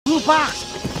box.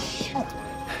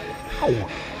 Oh.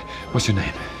 What's your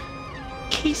name?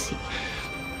 Casey.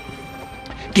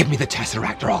 Give me the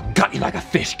Tesseract or I'll gut you like a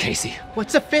fish, Casey.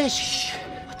 What's a fish?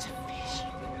 What's a fish?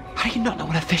 How do you not know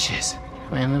what a fish is?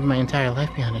 I lived my entire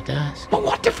life behind a desk. But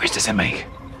what difference does it make?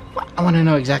 I want to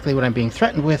know exactly what I'm being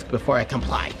threatened with before I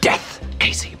comply. Death,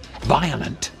 Casey.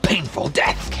 Violent, painful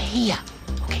death. Okay,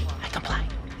 okay, I comply.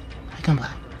 I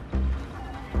comply.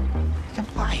 I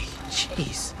comply.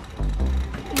 Jeez.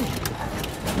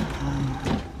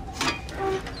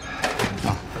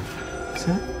 What's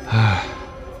that?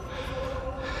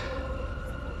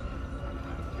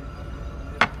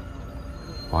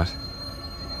 What?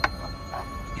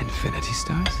 Infinity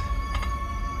Stars?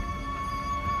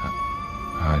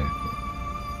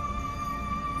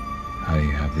 How do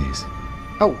you have these?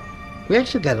 Oh, we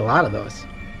actually got a lot of those.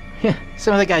 Yeah,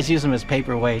 some of the guys use them as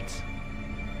paperweights.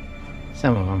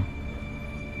 Some of them.